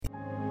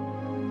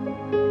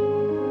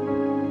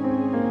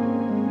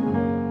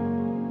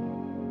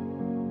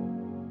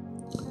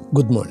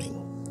Good morning.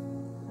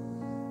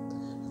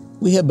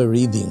 We have a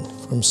reading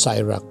from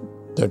Sirach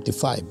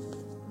 35,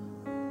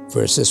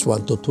 verses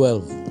 1 to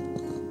 12.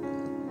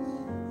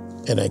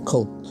 And I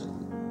quote,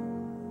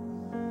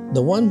 "The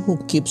one who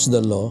keeps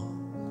the law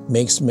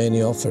makes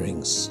many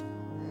offerings.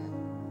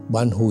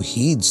 One who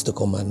heeds the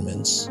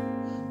commandments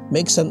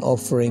makes an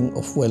offering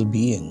of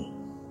well-being.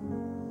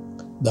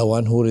 The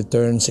one who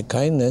returns a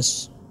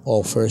kindness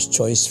offers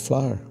choice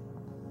flour.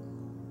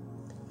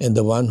 And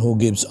the one who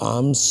gives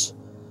alms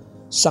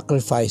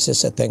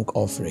sacrifices a thank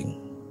offering.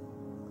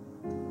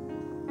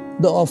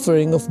 The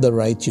offering of the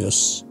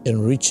righteous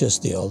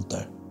enriches the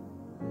altar,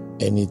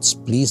 and its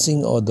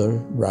pleasing odor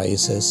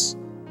rises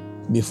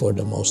before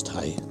the Most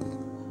High."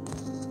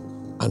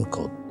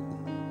 Unquote.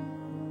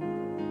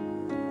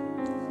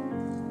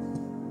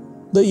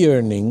 The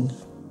yearning,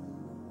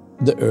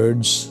 the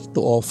urge to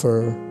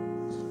offer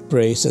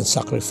praise and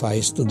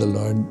sacrifice to the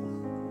Lord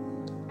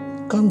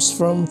comes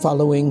from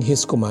following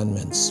His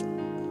commandments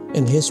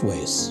and His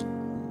ways,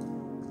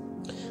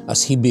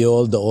 as he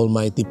behold the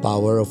almighty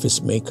power of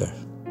his Maker.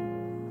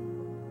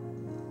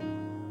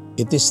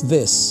 It is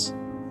this,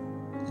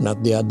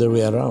 not the other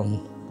way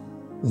around,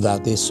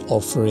 that is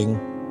offering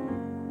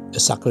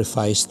a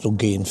sacrifice to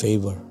gain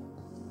favor.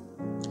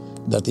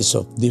 That is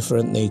of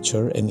different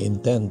nature and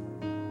intent.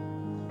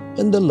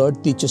 And the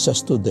Lord teaches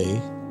us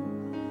today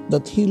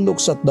that He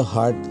looks at the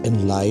heart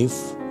and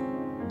life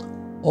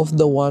of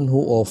the one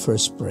who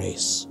offers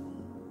praise.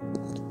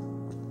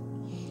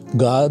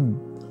 God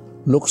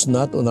looks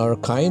not on our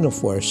kind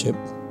of worship,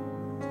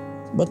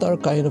 but our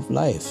kind of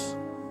life.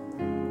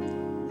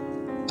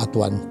 At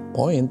one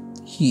point,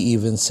 He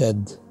even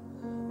said,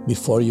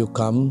 "Before you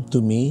come to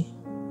me,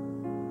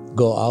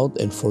 go out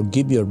and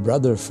forgive your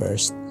brother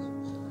first,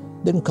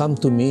 then come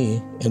to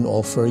me and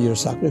offer your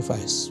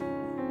sacrifice."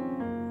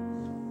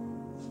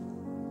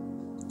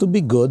 To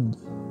be good,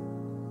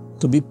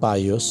 to be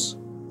pious,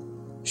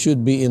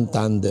 should be in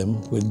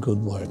tandem with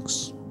good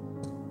works.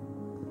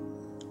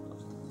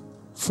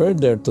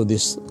 Further to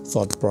this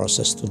thought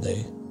process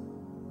today,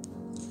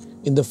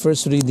 in the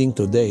first reading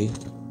today,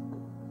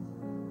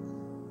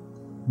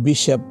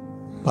 Bishop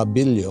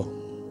Pabilio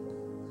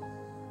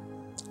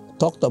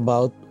talked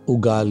about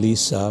ugali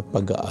sa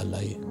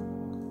pag-aalay.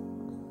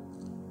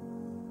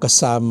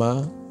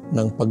 Kasama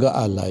ng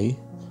pag-aalay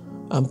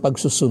ang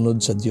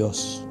pagsusunod sa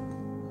Diyos.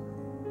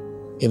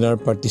 In our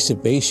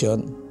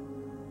participation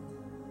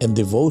and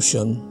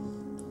devotion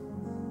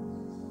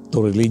to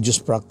religious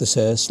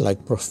practices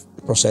like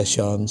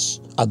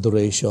processions,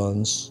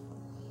 adorations,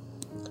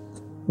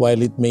 while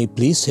it may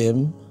please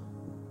Him,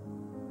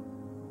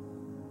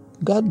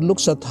 God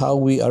looks at how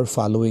we are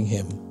following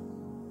Him.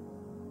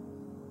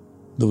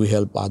 Do we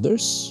help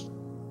others?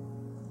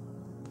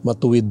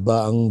 Matuwid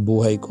ba ang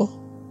buhay ko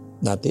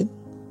natin?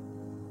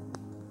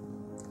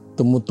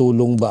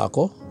 Tumutulong ba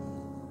ako,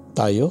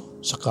 tayo,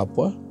 sa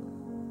kapwa,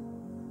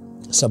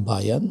 sa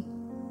bayan?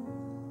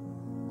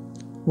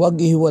 Huwag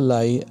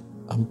ihiwalay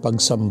ang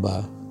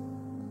pagsamba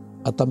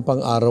at ang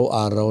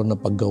pang-araw-araw na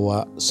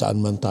paggawa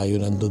saan man tayo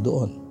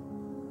nandoon,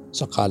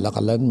 sa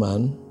kalakalan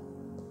man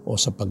o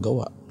sa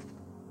paggawa.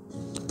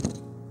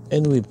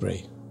 And we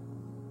pray.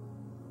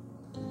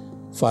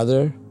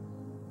 Father,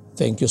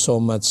 thank you so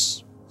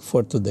much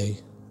for today.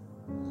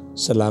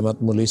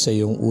 Salamat muli sa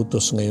iyong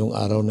utos ngayong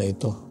araw na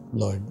ito,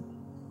 Lord.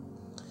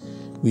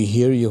 We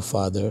hear you,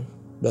 Father,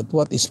 that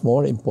what is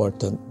more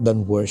important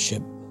than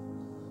worship,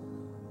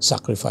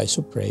 sacrifice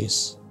of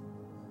praise,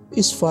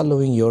 is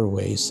following your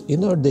ways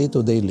in our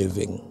day-to-day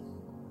living,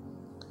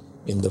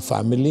 in the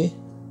family,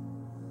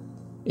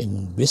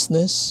 in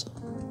business,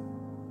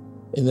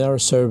 in our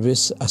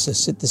service as a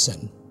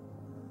citizen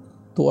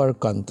to our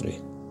country,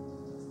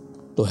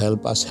 to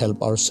help us help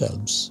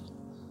ourselves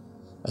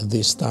at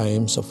these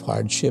times of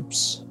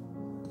hardships,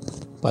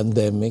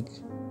 pandemic,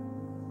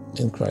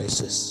 and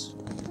crisis.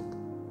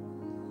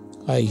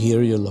 I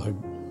hear you, Lord.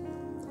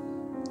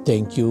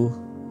 Thank you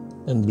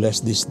and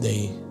bless this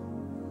day.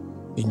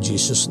 In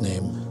Jesus'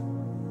 name,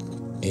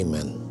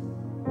 amen.